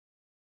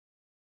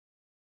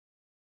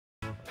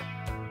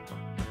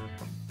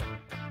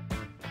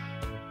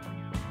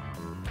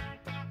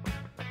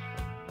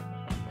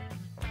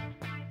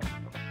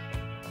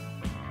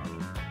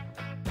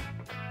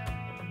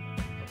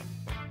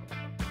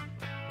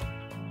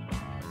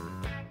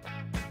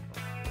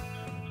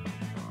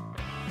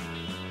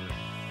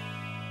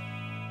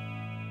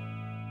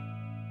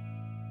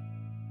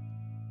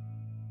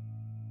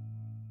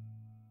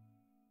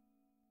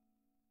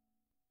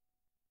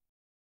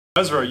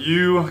Ezra,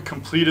 you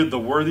completed the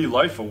Worthy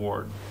Life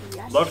Award.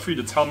 Yes. I'd love for you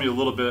to tell me a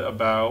little bit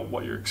about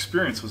what your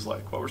experience was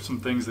like. What were some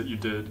things that you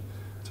did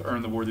to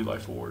earn the Worthy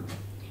Life Award?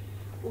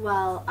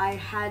 Well, I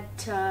had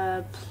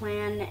to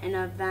plan an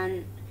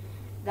event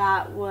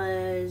that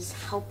was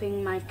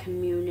helping my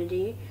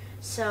community,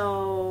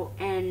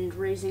 and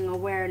raising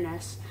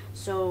awareness.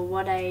 So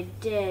what I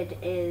did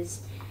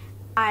is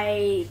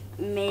I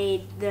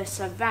made this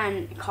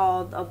event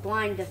called a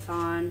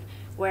blindathon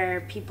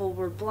where people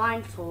were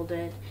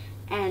blindfolded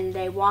and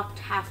they walked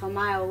half a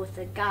mile with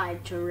a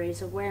guide to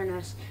raise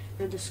awareness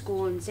for the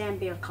school in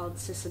Zambia called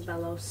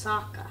Sisabelo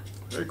Saka.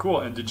 Very cool.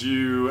 And did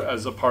you,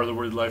 as a part of the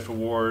Worthy Life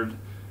Award,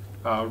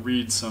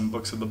 read some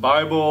books of the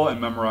Bible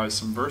and memorize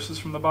some verses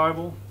from the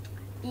Bible?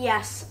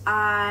 Yes,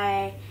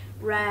 I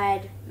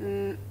read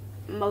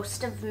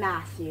most of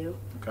Matthew,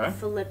 Okay.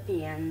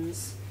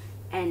 Philippians,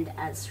 and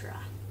Ezra.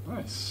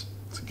 Nice.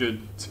 It's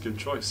a good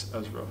choice,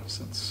 Ezra,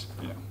 since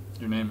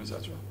your name is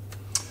Ezra.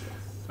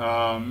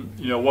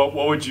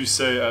 What would you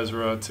say,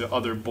 Ezra, to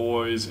other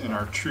boys in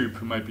our troop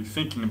who might be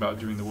thinking about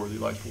doing the Worthy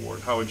Life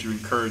Award? How would you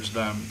encourage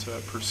them to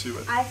pursue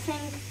it? I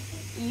think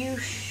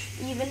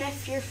even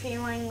if you're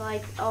feeling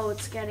like, oh,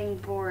 it's getting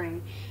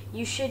boring,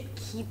 you should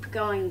keep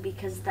going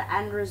because the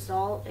end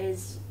result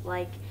is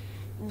like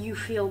you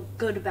feel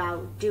good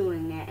about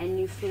doing it and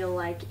you feel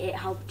like it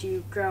helped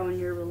you grow in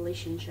your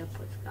relationship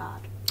with God.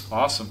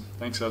 Awesome.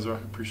 Thanks, Ezra. I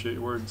appreciate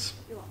your words.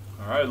 You're welcome.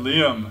 All right,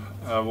 Liam,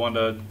 I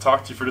wanted to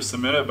talk to you for just a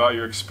minute about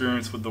your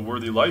experience with the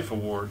Worthy Life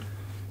Award.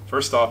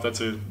 First off,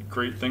 that's a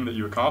great thing that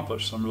you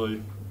accomplished, so I'm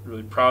really,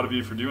 really proud of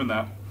you for doing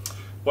that.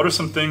 What are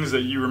some things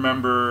that you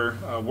remember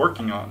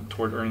working on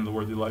toward earning the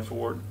Worthy Life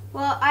Award?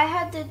 Well, I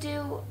had to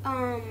do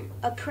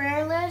a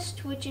prayer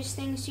list, which is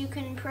things you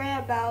can pray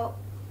about,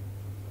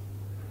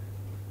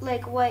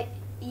 like what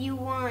you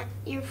want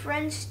your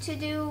friends to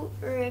do,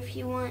 or if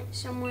you want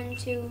someone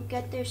to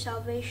get their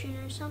salvation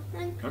or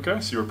something.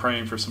 Okay, so you were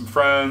praying for some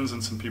friends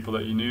and some people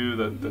that you knew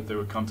that they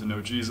would come to know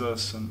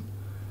Jesus and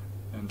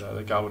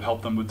that God would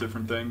help them with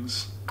different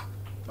things.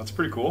 That's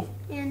pretty cool.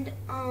 And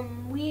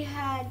we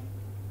had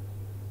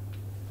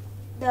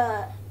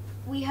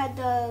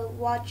to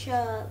watch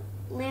a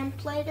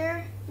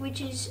lamplighter,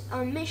 which is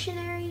a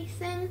missionary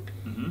thing,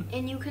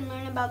 and you can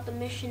learn about the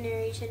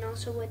missionaries and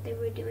also what they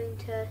were doing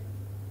to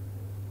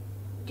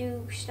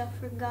do stuff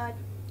for God.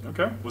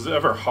 Okay. Was it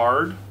ever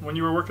hard when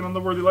you were working on the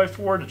Worthy Life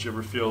Award? Did you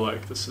ever feel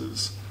like this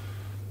is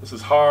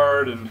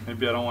hard and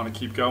maybe I don't want to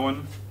keep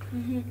going?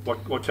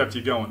 What kept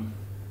you going?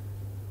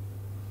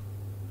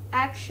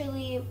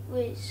 Actually, it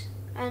was,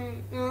 I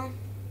don't know,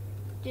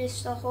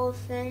 just the whole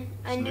thing.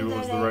 I knew it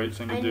was the right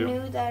thing to do? I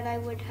knew that I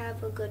would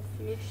have a good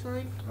finish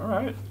line. All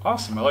right.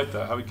 Awesome. I like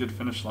that. Have a good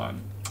finish line.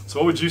 So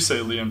what would you say,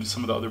 Liam, to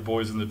some of the other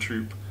boys in the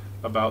troop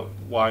about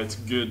why it's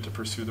good to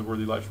pursue the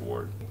Worthy Life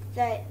Award?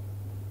 That,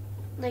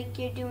 like,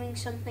 you're doing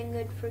something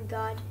good for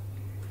God.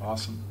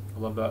 Awesome. I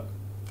love that.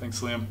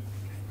 Thanks, Liam.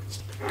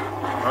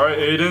 All right,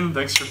 Aiden,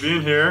 thanks for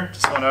being here.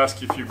 Just want to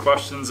ask you a few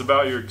questions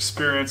about your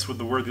experience with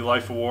the Worthy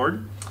Life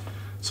Award.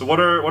 So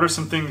what are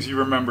some things you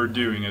remember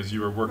doing as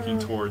you were working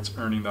towards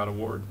earning that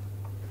award?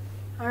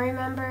 I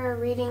remember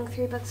reading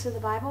 3 books of the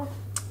Bible.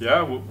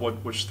 Yeah?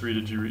 Which 3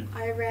 did you read?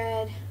 I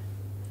read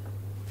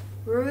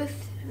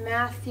Ruth,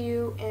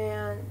 Matthew,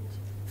 and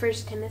 1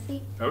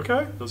 Timothy.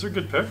 Okay, those are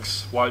good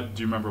picks. Why?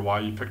 Do you remember why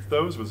you picked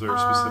those? Was there a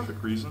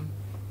specific reason?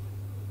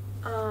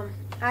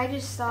 I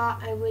just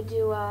thought I would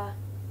do a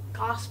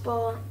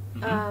gospel,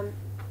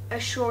 a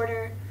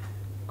shorter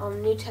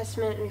New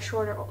Testament and a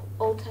shorter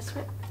Old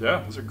Testament.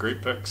 Yeah, those are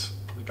great picks.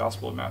 The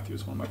Gospel of Matthew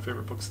is one of my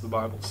favorite books of the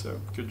Bible, so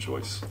good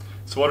choice.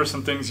 So what are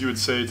some things you would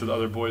say to the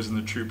other boys in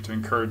the troop to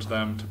encourage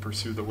them to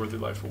pursue the Worthy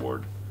Life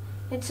Award?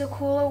 It's a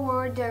cool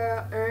award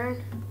to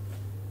earn,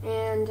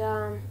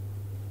 and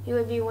you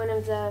would be one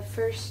of the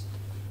first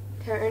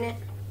to earn it.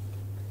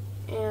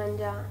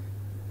 And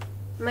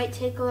it might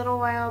take a little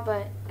while,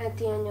 but at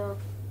the end you'll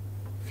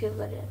feel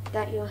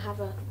that you'll have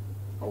a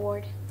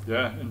award.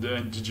 Yeah, and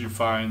did you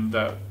find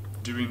that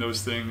doing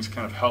those things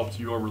kind of helped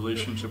your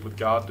relationship with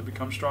God to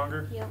become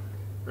stronger? Yeah.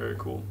 Very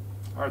cool.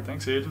 All right,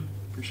 thanks, Aiden.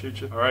 Appreciate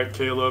you. All right,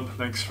 Caleb,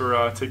 thanks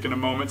for taking a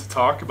moment to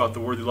talk about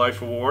the Worthy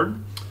Life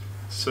Award.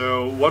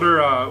 So what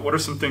are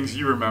some things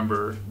you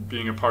remember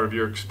being a part of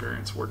your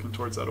experience working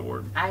towards that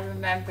award? I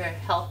remember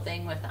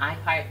helping with I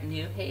Heart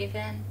New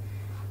Haven.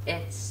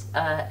 It's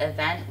an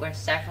event where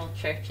several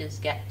churches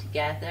get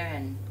together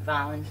and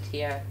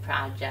volunteer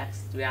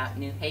projects throughout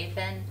New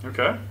Haven.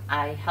 Okay.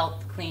 I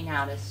helped clean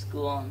out a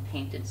school and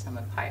painted some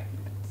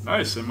apartments.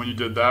 Nice. And when you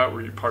did that,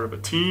 were you part of a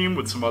team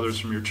with some others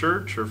from your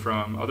church or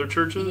from other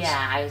churches?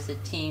 Yeah, I was a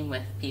team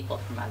with people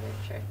from other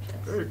churches.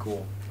 Very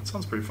cool. That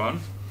sounds pretty fun.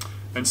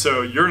 And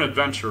so you're an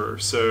adventurer.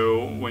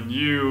 So when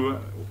you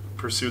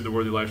pursued the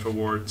Worthy Life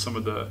Award, some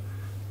of the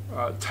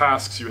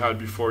tasks you had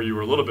before you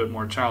were a little bit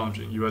more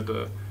challenging. You had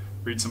to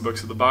read some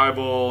books of the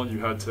Bible, you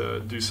had to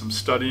do some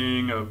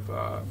studying of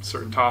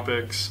certain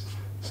topics,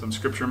 some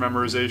scripture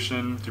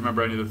memorization. Do you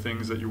remember any of the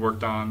things that you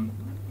worked on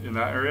in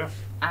that area?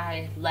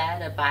 I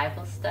led a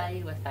Bible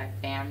study with our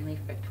family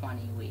for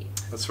 20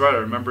 weeks. That's right. I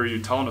remember you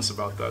telling us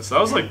about that. So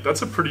that was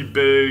that's a pretty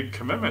big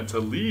commitment to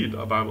lead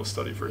a Bible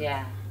study for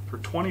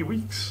 20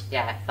 weeks.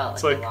 Yeah, it felt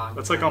It's like a long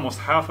that's time. like almost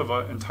half of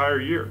an entire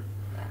year.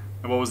 Yeah.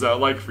 And what was that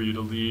like for you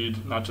to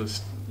lead not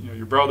just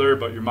your brother,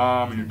 but your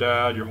mom and your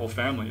dad, your whole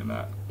family in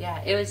that?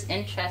 Yeah, it was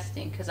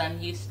interesting because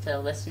I'm used to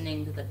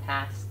listening to the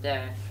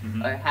pastor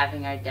or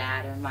having our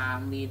dad or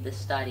mom lead the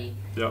study.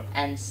 Yep.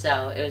 And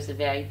so it was a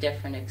very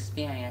different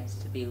experience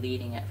to be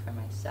leading it for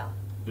myself.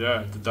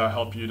 Yeah. Did that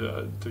help you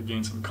to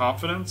gain some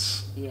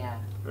confidence? Yeah.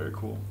 Very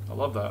cool. I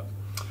love that.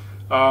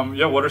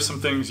 What are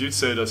some things you'd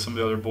say to some of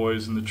the other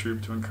boys in the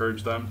troop to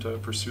encourage them to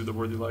pursue the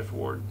Worthy Life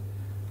Award?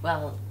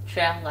 Well,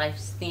 Trail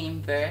Life's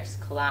theme verse,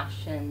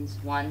 Colossians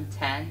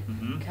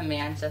 1:10,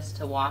 commands us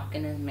to walk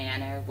in a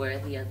manner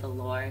worthy of the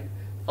Lord,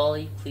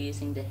 fully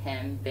pleasing to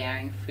Him,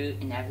 bearing fruit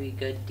in every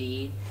good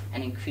deed,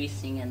 and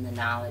increasing in the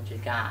knowledge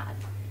of God.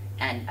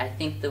 And I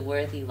think the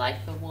Worthy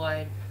Life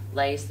Award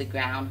lays the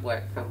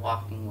groundwork for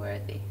walking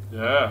worthy.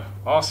 Yeah,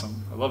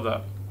 awesome. I love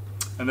that.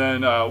 And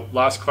then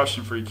last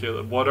question for you,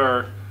 Caleb. What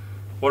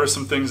are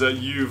some things that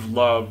you've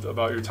loved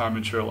about your time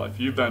in Trail Life?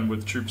 You've been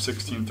with Troop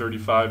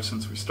 1635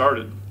 since we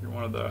started. You're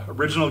one of the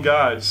original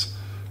guys.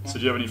 So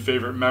do you have any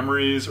favorite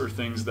memories or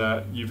things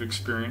that you've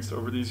experienced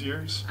over these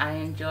years? I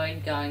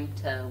enjoyed going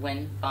to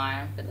Wind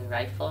Farm for the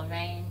rifle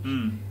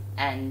range,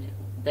 and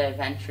the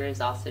adventurers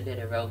also did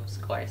a ropes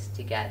course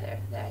together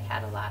that I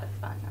had a lot of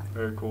fun on.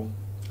 Very cool.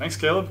 Thanks,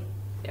 Caleb.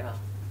 You're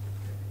welcome.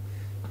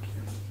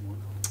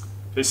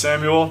 Hey,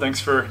 Samuel,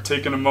 thanks for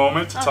taking a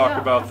moment to talk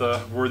about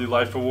the Worthy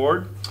Life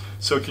Award.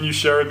 So can you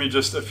share with me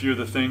just a few of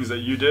the things that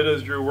you did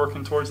as you were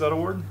working towards that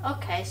award?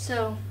 Okay,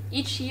 so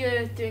each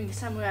year during the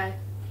summer,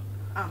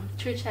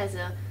 church has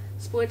a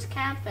sports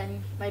camp,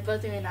 and my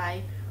brother and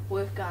I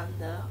work on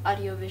the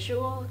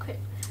audiovisual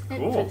equipment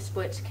for the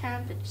sports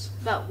camp. It's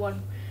about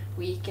 1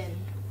 week, and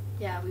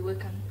we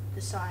work on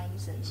the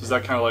signs. And so is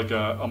that kind of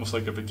like almost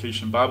like a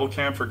vacation Bible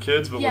camp for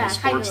kids, but with a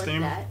sports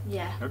theme? That.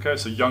 Yeah. Okay,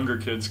 so younger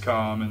kids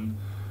come and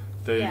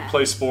they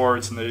play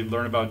sports and they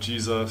learn about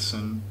Jesus,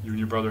 and you and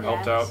your brother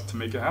helped out to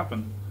make it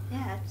happen.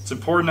 Yeah. It's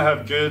important to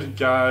have good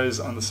guys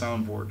on the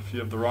soundboard. If you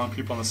have the wrong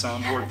people on the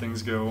soundboard,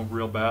 things go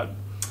real bad.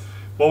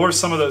 What were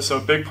some of the, so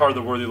a big part of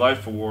the Worthy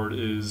Life Award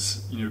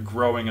is,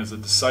 growing as a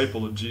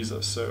disciple of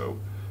Jesus. So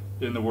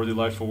in the Worthy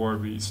Life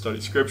Award, we study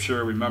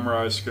Scripture, we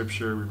memorize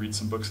Scripture, we read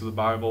some books of the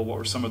Bible. What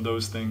were some of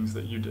those things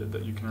that you did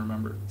that you can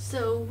remember?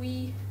 So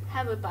we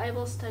have a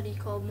Bible study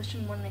called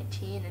Mission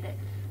 119, and it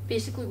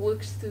basically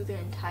works through the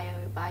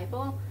entire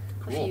Bible.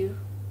 Cool.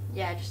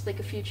 Just like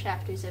a few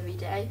chapters every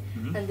day.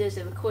 And there's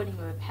a recording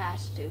of a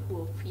pastor who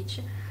will preach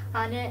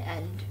on it,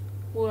 and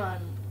we're on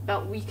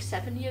about week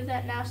 70 of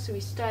that now, so we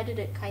started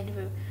it kind of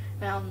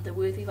around the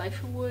Worthy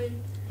Life Award.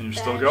 And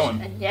you're still going?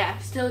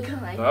 And still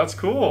going. That's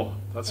cool.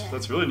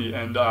 That's really neat.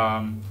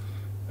 And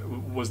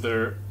is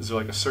there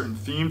like a certain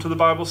theme to the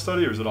Bible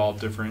study, or is it all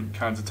different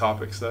kinds of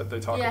topics that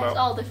they talk about? Yeah, it's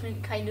all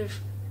different kind of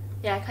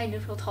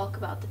we'll talk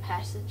about the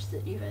passage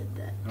that you read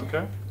that day.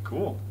 Okay,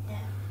 cool. Yeah.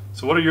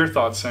 So what are your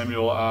thoughts,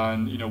 Samuel,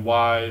 on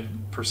why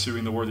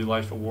pursuing the Worthy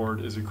Life Award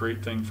is a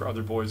great thing for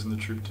other boys in the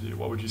troop to do?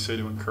 What would you say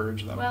to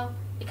encourage them? Well,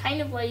 it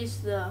kind of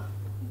lays the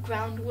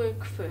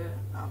groundwork for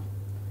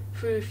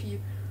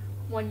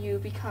when you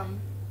become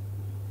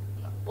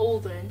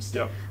older and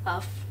stuff,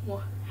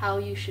 how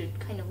you should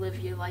kind of live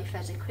your life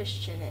as a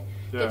Christian. It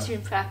gets you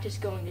in practice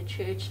going to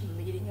church and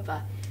leading a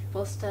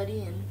Bible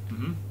study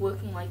and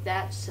working like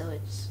that, so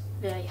it's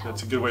very helpful.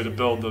 It's a good way to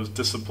build those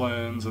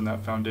disciplines and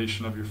that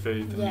foundation of your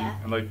faith.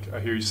 And like I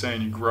hear you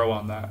saying, you grow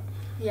on that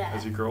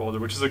as you grow older,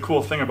 which is a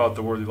cool thing about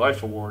the Worthy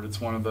Life Award. It's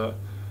one of the,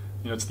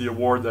 it's the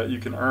award that you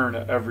can earn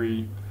at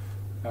every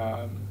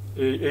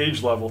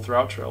age level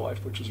throughout trail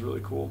life, which is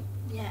really cool.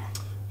 Yeah.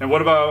 And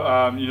what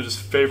about just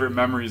favorite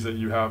memories that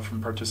you have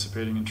from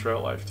participating in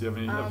trail life? Do you have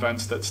any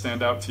events that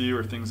stand out to you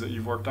or things that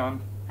you've worked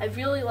on? I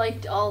really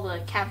liked all the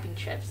camping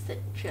trips that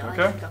trail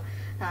life go.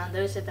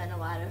 Those have been a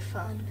lot of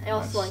fun. I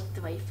also like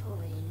the rifle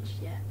range.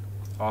 Yeah.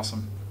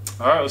 Awesome.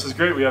 All right, this is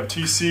great. We have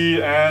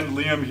TC and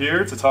Liam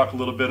here to talk a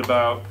little bit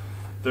about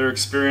their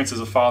experience as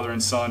a father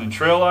and son in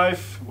trail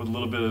life, with a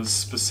little bit of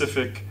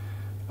specific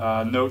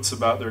notes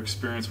about their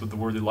experience with the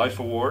Worthy Life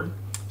Award.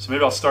 So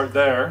maybe I'll start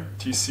there.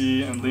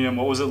 TC and Liam,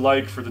 what was it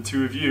like for the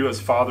two of you as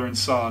father and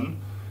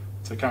son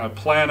to kind of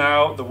plan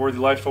out the Worthy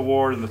Life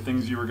Award and the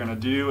things you were going to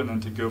do, and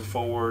then to go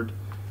forward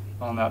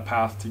on that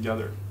path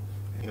together?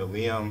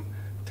 Liam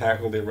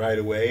tackled it right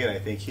away, and I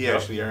think he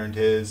actually earned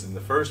his in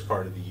the first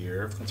part of the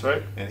year. That's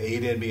right. And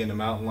Aiden, being a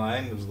mountain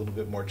lion, was a little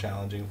bit more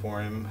challenging for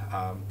him,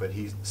 but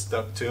he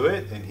stuck to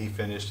it, and he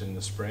finished in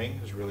the spring.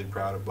 I was really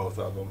proud of both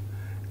of them.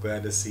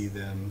 Glad to see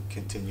them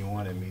continue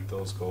on and meet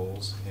those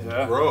goals and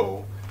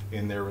grow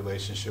in their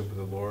relationship with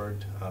the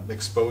Lord.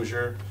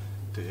 Exposure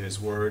to His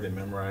Word and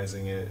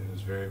memorizing it. It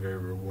was very, very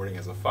rewarding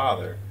as a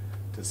father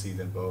to see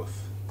them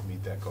both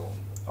meet that goal.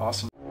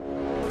 Awesome.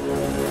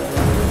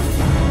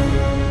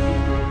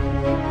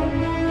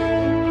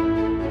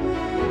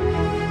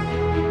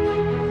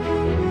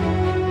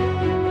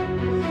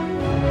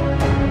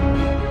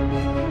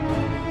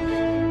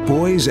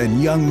 boys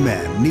and young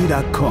men need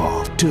a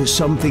call to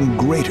something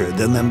greater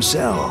than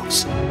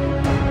themselves.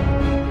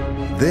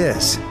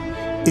 This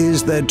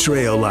is the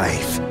Trail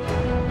Life.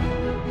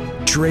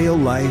 Trail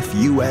Life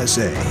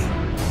USA.